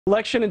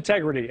Election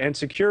integrity and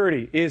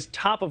security is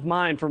top of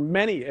mind for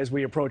many as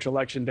we approach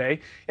Election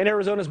Day. In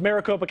Arizona's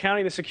Maricopa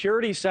County, the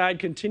security side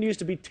continues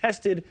to be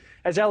tested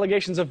as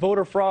allegations of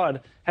voter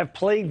fraud have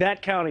plagued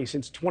that county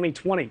since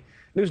 2020.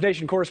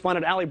 NewsNation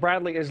correspondent Allie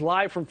Bradley is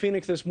live from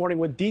Phoenix this morning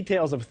with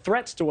details of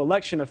threats to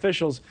election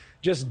officials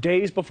just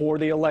days before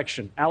the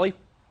election. Allie?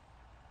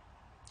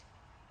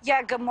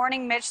 Yeah, good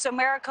morning, Mitch. So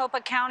Maricopa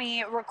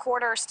County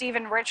Recorder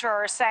Stephen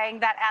Richer is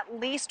saying that at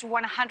least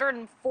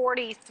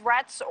 140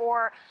 threats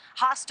or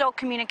hostile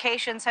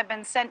communications have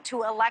been sent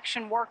to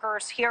election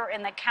workers here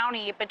in the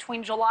county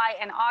between July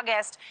and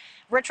August.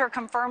 Richer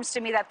confirms to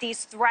me that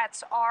these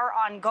threats are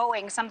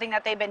ongoing, something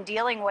that they've been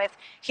dealing with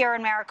here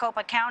in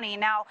Maricopa County.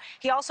 Now,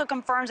 he also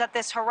confirms that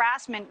this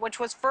harassment, which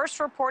was first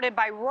reported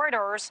by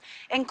Reuters,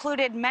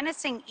 included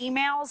menacing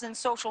emails and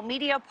social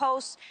media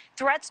posts,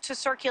 threats to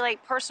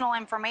circulate personal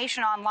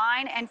information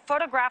online, and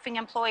photographing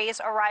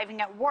employees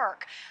arriving at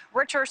work.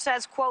 Richer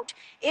says, quote,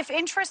 "If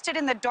interested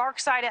in the dark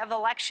side of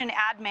election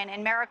admin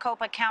in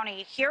Maricopa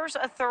County, here's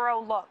a thorough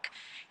look.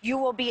 You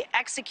will be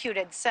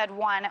executed," said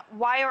one,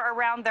 "wire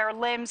around their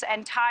limbs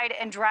and tied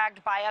and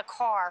dragged by a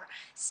car."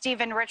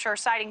 Stephen Richer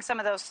citing some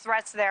of those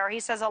threats there. He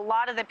says a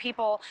lot of the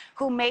people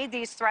who made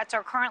these threats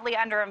are currently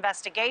under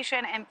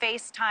investigation and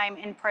face time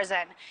in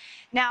prison.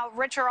 Now,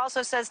 Richer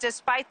also says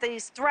despite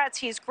these threats,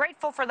 he's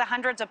grateful for the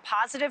hundreds of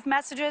positive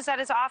messages that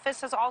his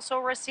office has also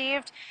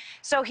received.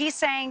 So he's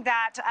saying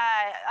that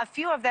a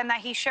few of them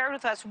that he shared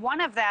with us,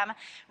 one of them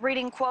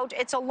reading, quote,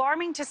 "It's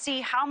alarming to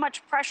see how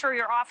much pressure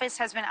your office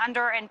has been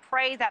under and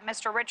pray that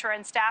Mr. Richer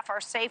and staff are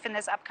safe in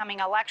this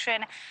upcoming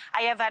election.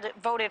 I have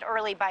voted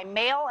early by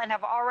mail and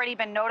have already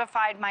been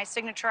notified my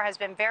signature has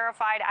been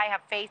verified. I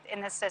have faith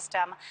in the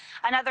system."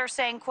 Another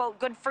saying, quote,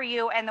 "Good for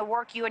you and the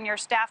work you and your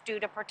staff do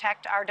to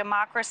protect our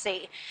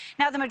democracy."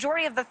 Now, the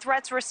majority of the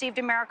threats received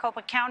in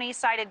Maricopa County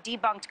cited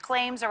debunked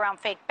claims around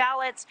fake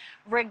ballots,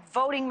 rigged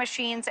voting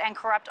machines, and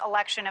corrupt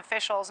election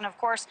officials. And of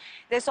course,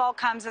 this all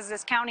comes as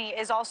this county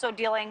is also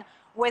dealing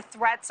with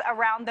threats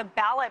around the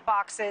ballot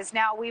boxes.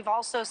 Now, we've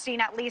also seen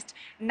at least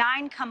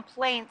 9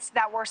 complaints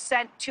that were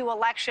sent to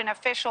election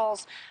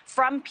officials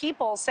from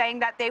people saying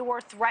that they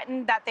were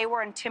threatened, that they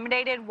were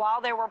intimidated while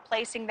they were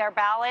placing their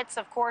ballots.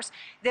 Of course,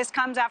 this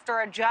comes after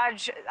a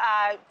judge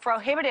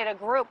prohibited a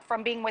group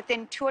from being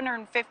within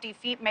 250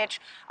 feet, Mitch,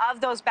 of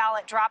those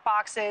ballot drop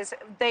boxes.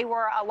 A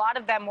lot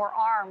of them were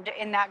armed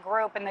in that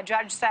group, and the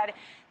judge said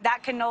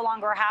that can no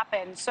longer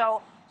happen.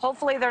 So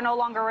hopefully they're no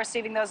longer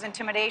receiving those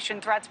intimidation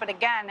threats. But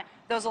again,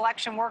 those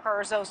election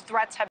workers, those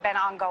threats have been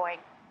ongoing.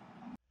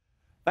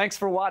 Thanks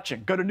for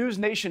watching. Go to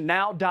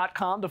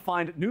newsnationnow.com to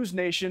find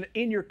NewsNation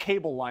in your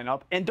cable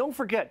lineup. And don't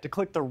forget to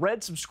click the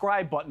red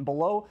subscribe button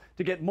below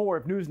to get more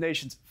of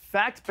NewsNation's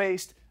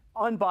fact-based,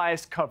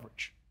 unbiased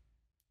coverage.